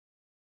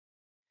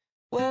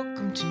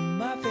Welcome to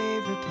my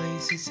favorite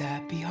place, it's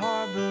Happy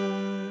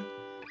Harbor.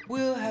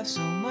 We'll have so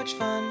much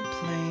fun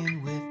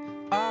playing with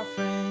our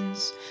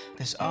friends.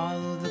 There's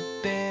Arlo the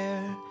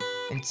bear,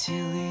 and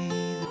Tilly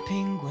the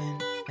penguin,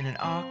 and an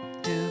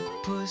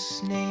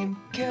octopus named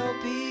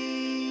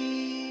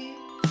Kelby.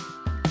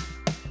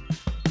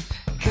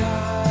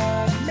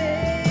 God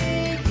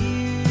made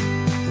you,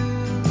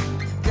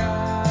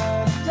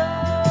 God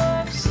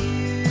loves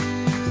you,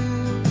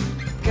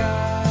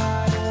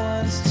 God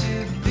wants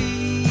to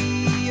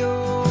be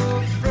your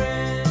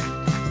friend.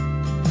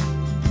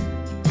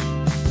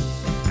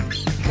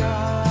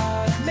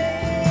 God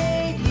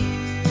made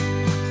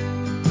you,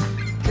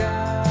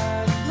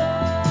 God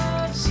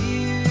loves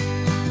you,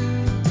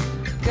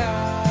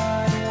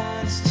 God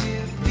wants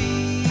to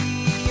be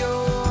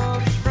your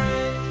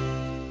friend.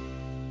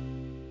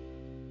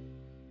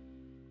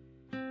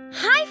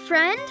 Hi,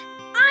 friend.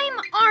 I'm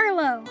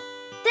Arlo.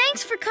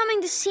 Thanks for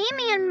coming to see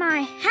me in my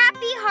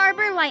Happy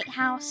Harbor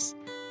Lighthouse.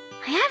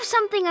 I have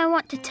something I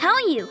want to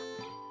tell you.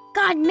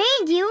 God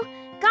made you,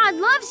 God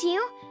loves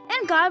you,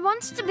 and God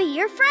wants to be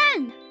your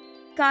friend.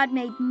 God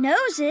made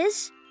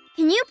noses.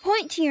 Can you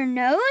point to your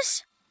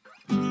nose?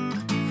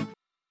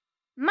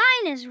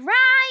 Mine is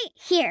right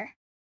here.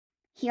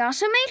 He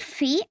also made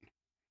feet.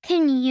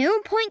 Can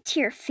you point to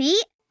your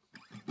feet?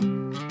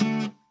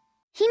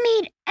 He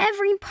made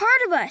every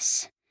part of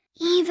us,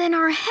 even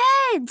our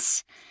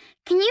heads.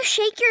 Can you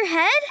shake your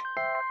head?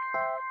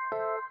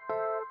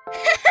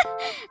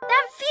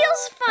 That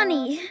feels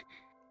funny.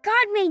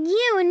 God made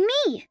you and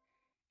me,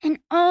 and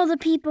all the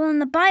people in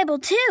the Bible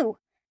too.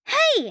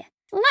 Hey,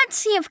 let's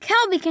see if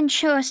Kelby can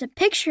show us a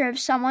picture of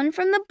someone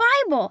from the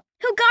Bible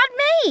who God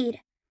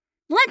made.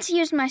 Let's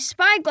use my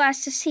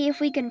spyglass to see if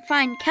we can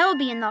find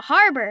Kelby in the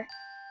harbor.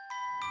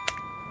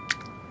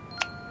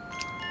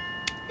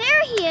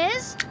 There he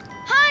is.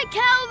 Hi,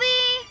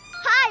 Kelby.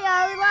 Hi,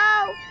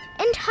 Arlo.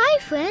 And hi,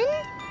 friend.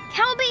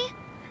 Kelby,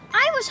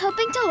 I was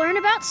hoping to learn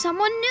about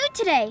someone new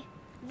today.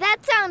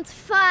 That sounds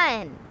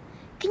fun.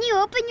 Can you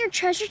open your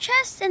treasure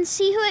chest and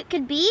see who it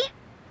could be?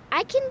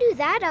 I can do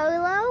that,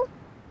 Arlo.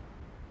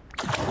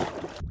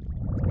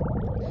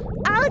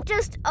 I'll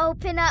just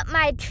open up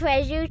my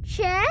treasure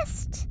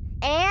chest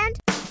and...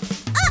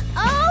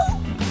 Uh-oh!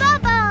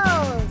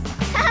 Bubbles!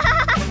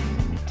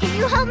 Can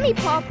you help me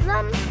pop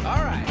them?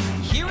 All right,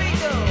 here we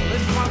go.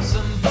 Let's pop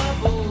some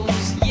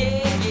bubbles.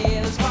 Yeah,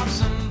 yeah, let's pop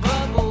some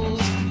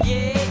bubbles.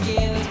 Yeah,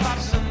 yeah, let's pop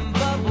some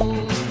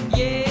bubbles.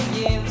 Yeah,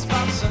 yeah, let's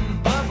pop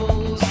some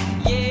bubbles.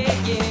 Yeah,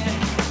 yeah.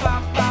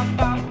 Pop, pop,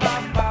 pop,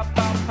 pop, pop,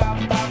 pop, pop,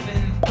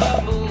 poppin'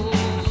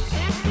 bubbles.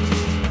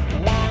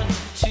 1,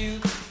 2,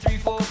 3,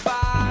 4,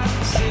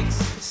 5, 6,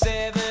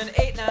 7,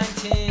 8, 9,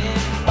 10.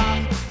 Pop,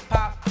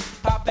 pop,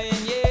 poppin',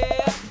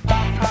 yeah.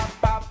 Pop, pop,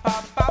 pop,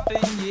 pop,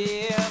 poppin',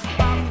 yeah.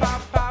 Pop,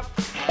 pop, pop,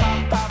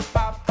 pop, pop,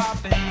 pop,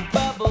 poppin'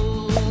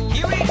 bubbles.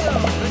 Here we go.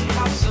 Let's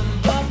pop some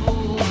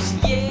bubbles.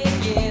 Yeah,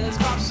 yeah. Let's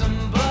pop some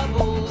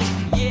bubbles.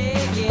 Yeah,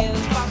 yeah.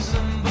 Let's pop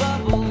some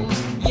bubbles.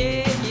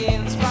 Yeah, yeah.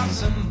 Let's pop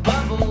some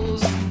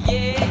bubbles.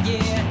 Yeah,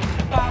 yeah.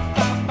 Pop,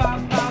 pop, pop,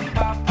 pop,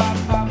 pop, pop,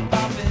 pop,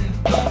 poppin'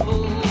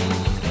 bubbles.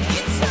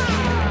 It's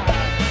time.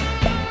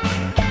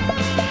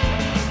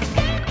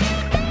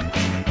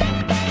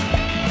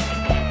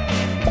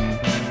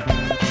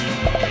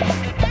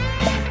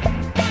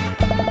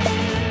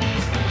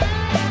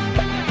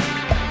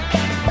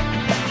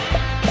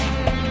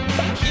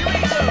 Here we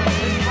go.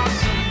 Let's pop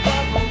some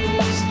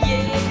bubbles.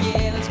 Yeah,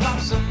 yeah. Let's pop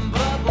some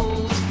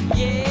bubbles.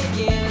 Yeah,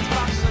 yeah. Let's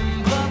pop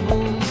some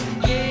bubbles.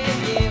 Yeah,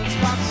 yeah. Let's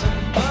pop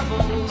some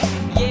bubbles.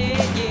 Yeah,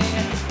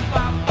 yeah.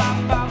 Pop, pop,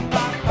 pop,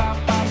 pop, pop,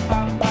 pop,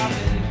 pop,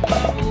 poppin'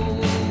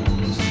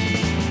 bubbles.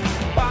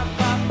 Pop,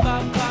 pop,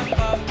 pop, pop,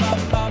 pop, pop,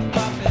 pop,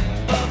 poppin'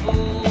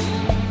 bubbles.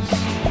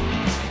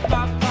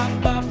 Pop, pop,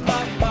 pop,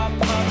 pop, pop,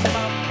 pop,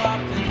 pop,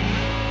 poppin'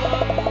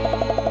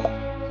 bubbles.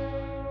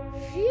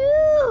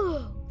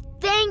 Phew!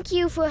 Thank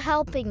you for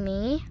helping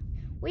me.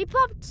 We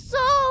popped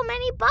so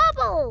many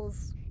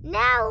bubbles.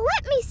 Now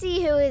let me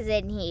see who is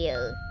in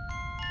here.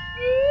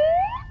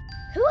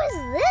 Who is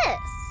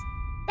this?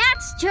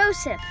 That's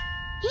Joseph.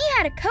 He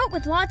had a coat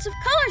with lots of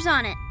colors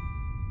on it.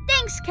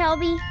 Thanks,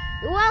 Kelby.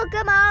 You're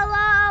welcome,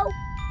 Arlo.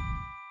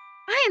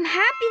 I am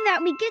happy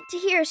that we get to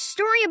hear a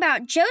story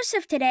about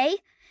Joseph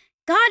today.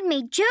 God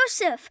made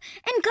Joseph,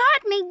 and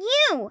God made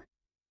you.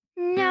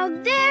 Now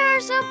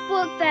there's a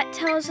book that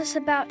tells us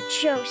about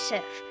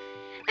Joseph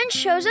and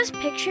shows us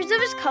pictures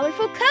of his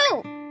colorful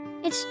coat.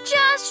 It's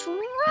just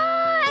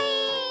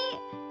right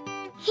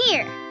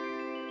here.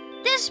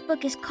 This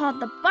book is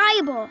called the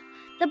Bible.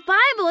 The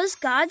Bible is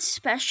God's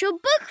special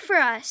book for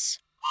us.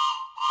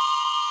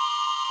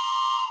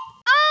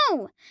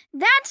 Oh,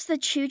 that's the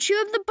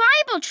choo-choo of the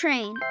Bible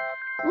train.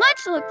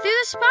 Let's look through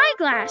the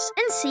spyglass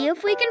and see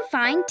if we can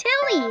find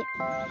Tilly.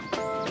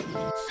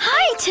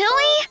 Hi,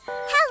 Tilly.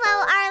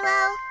 Hello,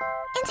 Arlo.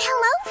 And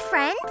hello,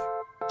 friend.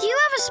 Do you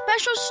have a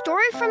special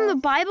story from the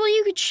Bible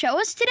you could show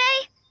us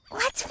today?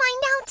 Let's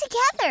find out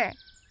together.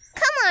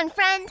 Come on,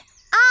 friend.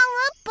 All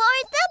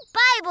aboard the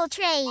Bible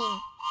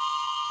train.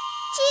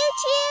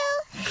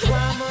 Choo-choo.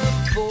 Climb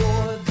up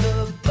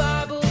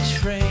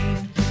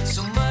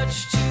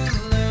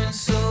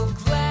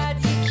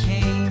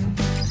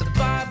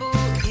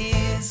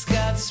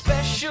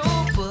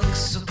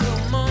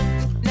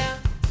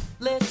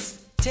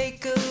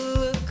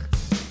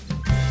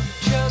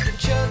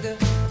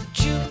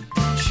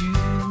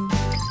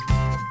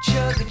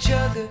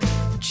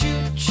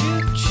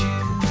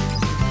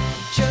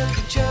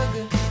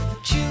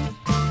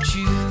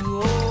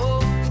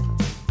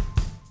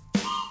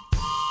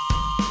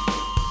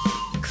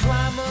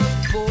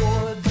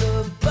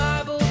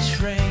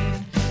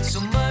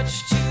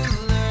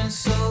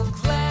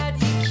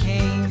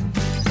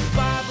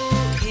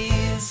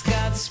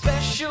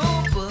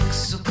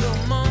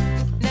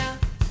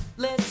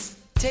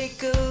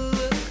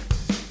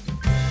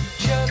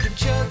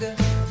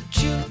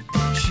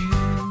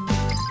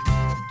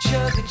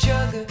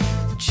chugga,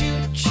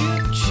 choo choo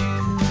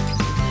choo.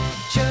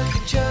 Chugga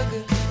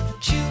chugga,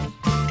 choo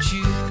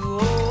choo.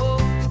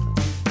 Oh.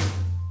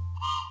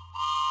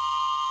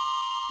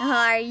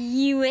 Are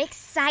you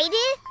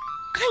excited?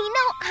 I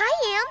know I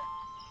am.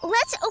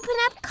 Let's open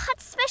up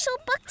God's special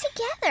book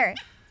together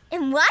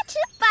and watch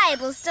a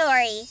Bible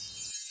story.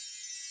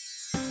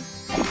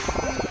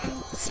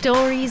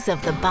 Stories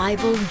of the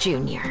Bible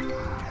Junior.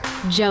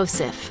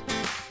 Joseph.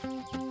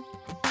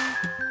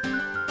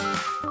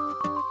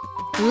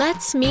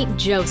 Let's meet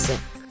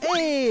Joseph,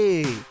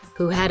 Hey!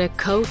 who had a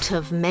coat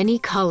of many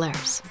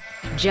colors.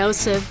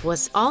 Joseph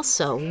was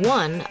also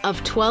one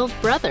of 12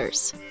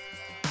 brothers.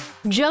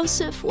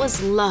 Joseph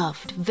was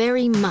loved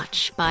very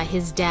much by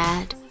his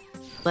dad,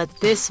 but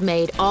this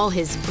made all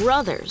his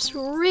brothers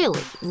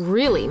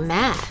really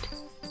mad.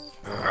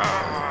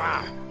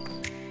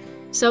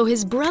 So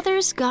his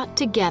brothers got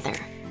together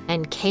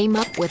and came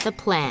up with a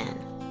plan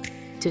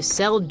to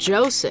sell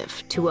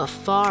Joseph to a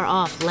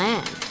far-off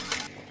land.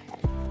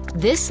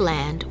 This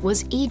land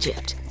was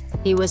Egypt.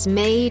 He was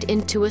made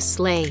into a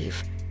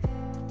slave.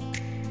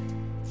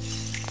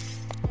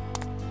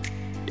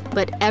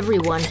 But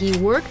everyone he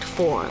worked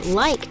for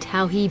liked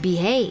how he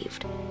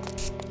behaved.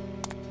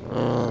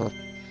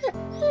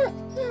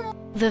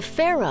 The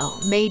Pharaoh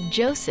made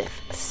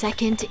Joseph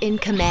second in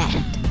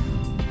command.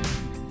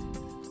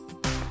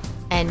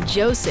 And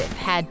Joseph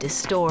had to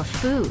store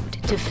food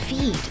to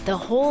feed the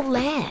whole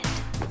land.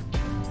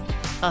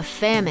 A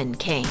famine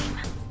came.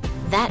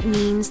 That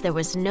means there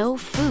was no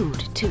food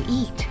to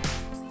eat.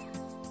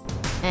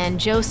 And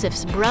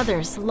Joseph's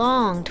brothers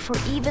longed for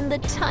even the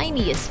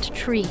tiniest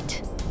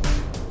treat.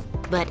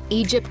 But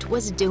Egypt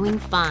was doing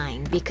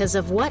fine because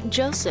of what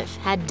Joseph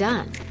had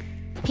done.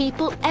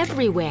 People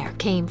everywhere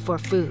came for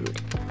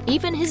food.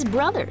 Even his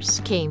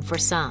brothers came for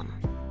some.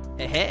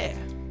 Hey.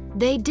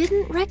 They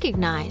didn't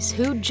recognize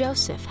who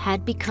Joseph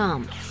had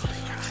become.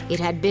 It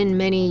had been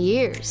many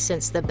years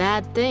since the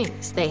bad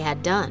things they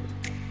had done.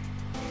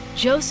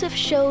 Joseph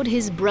showed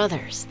his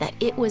brothers that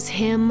it was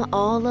him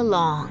all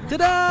along.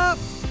 Ta-da!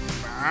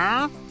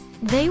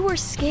 They were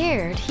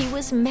scared he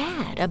was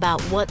mad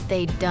about what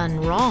they'd done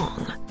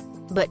wrong.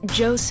 But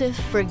Joseph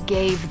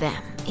forgave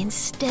them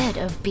instead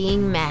of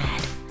being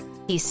mad.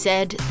 He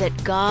said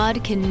that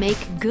God can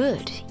make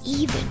good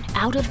even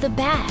out of the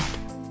bad.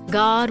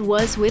 God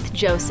was with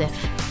Joseph,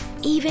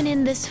 even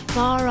in this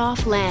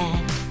far-off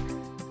land.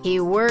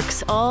 He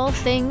works all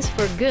things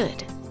for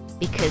good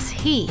because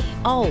he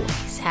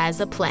always has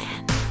a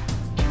plan.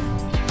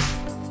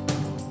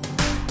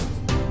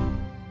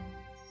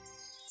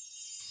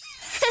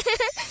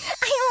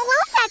 I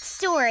love that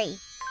story.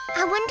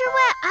 I wonder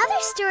what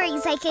other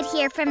stories I could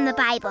hear from the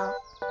Bible.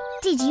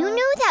 Did you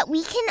know that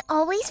we can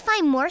always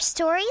find more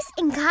stories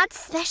in God's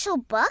special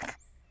book?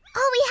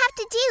 All we have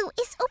to do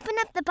is open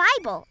up the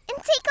Bible and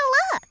take a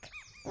look.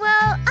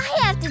 Well, I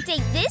have to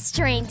take this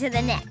train to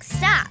the next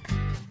stop.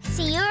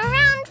 See you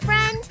around,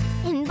 friend.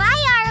 And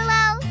bye,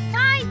 Arlo.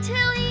 Bye,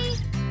 Tilly.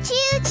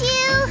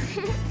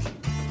 Choo-choo.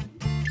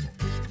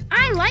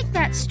 I like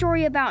that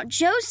story about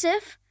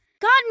Joseph.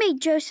 God made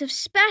Joseph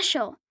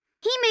special.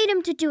 He made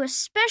him to do a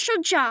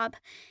special job,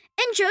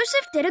 and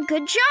Joseph did a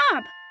good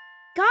job.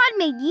 God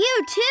made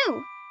you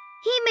too.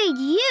 He made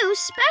you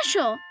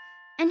special,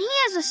 and he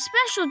has a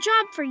special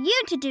job for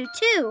you to do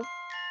too.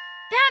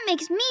 That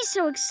makes me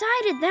so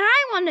excited that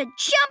I want to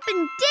jump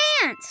and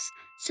dance.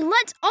 So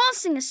let's all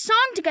sing a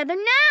song together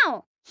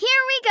now.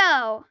 Here we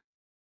go.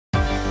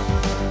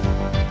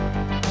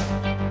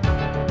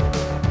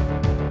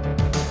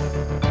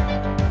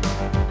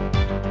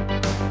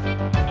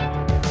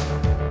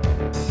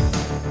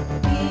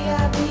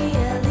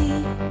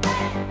 B-I-B-L-E,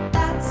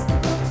 that's the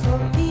book for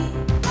me.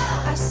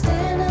 I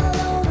stand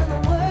alone in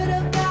the Word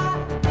of God.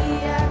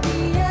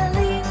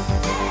 B-I-B-L-E,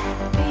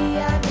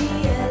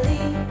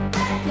 B-I-B-L-E,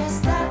 yes,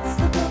 that's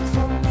the book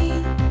for me.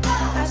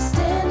 I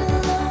stand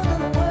alone in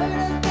the Word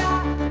of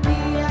God.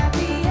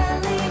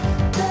 B-I-B-L-E,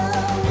 the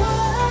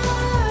Word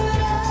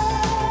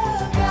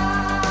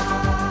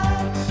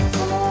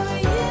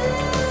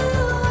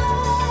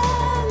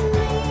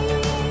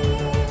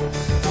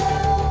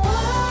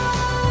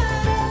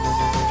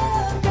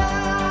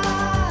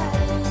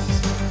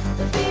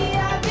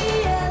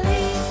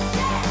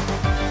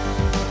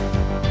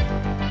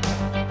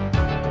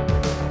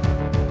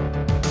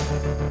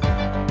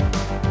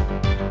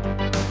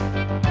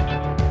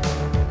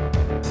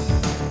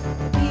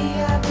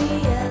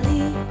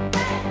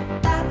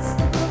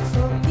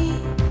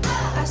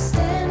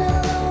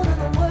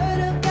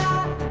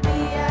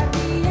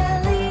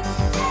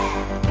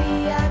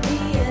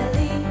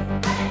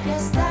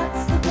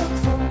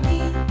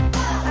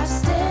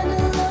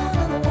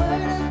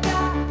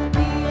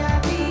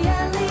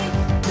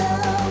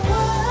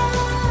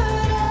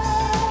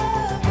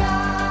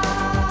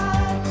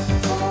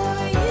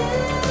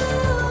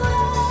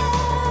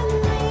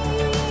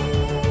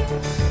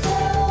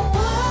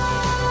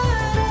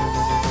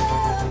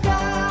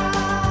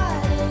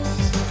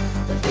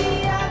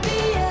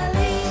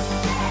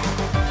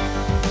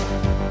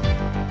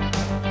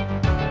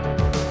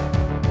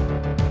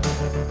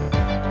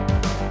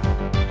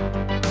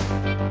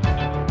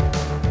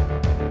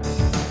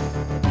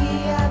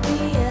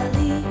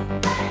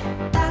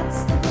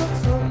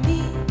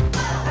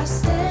I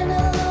stand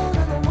alone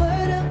on the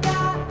word of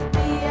God.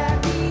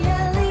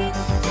 B-I-B-L-E,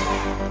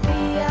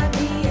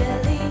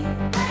 B-I-B-L-E.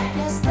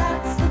 Yes,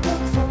 that's the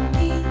book for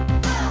me.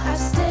 I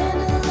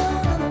stand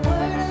alone on the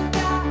word of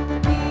God.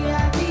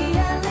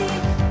 B-I-B-L-E,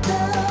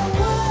 the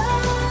word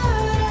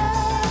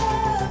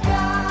of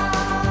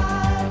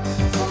God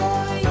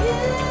for you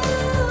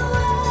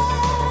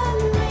and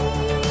me.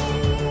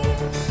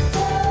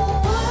 The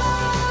word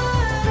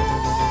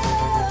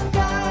of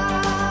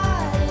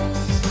God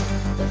is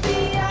the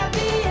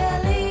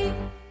B-I-B-L-E.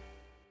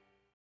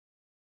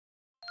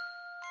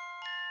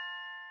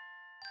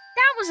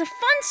 That was a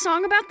fun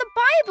song about the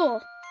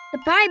Bible. The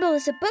Bible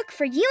is a book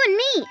for you and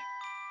me.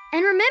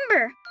 And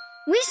remember,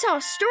 we saw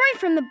a story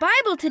from the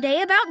Bible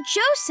today about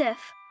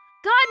Joseph.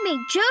 God made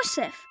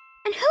Joseph.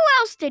 And who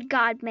else did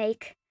God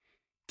make?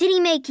 Did he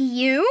make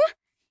you?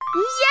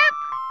 Yep,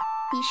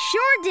 he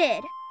sure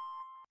did.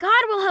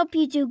 God will help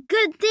you do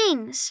good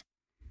things.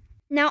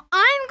 Now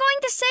I'm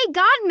going to say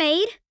God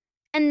made,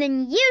 and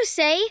then you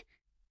say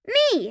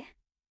me.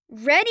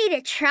 Ready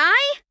to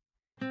try?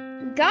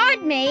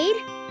 God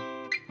made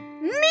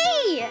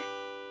me.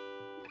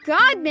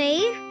 God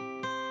made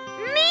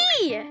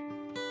me.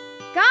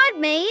 God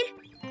made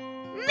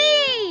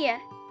me.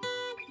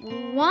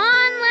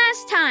 One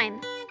last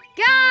time.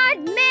 God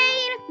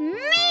made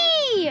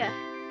me.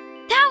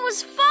 That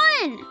was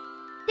fun.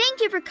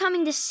 Thank you for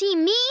coming to see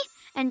me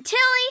and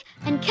Tilly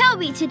and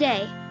Kelby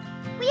today.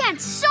 We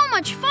had so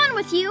much fun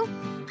with you.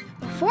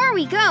 Before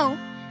we go,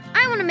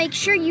 I want to make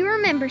sure you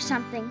remember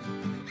something.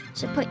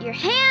 So put your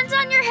hands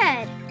on your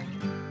head.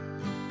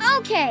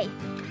 Okay,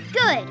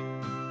 good.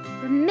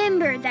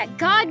 Remember that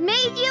God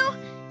made you,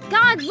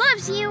 God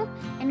loves you,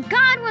 and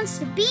God wants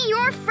to be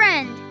your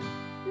friend.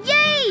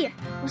 Yay!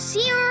 We'll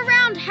see you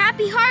around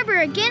Happy Harbor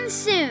again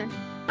soon.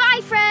 Bye,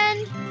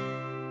 friend.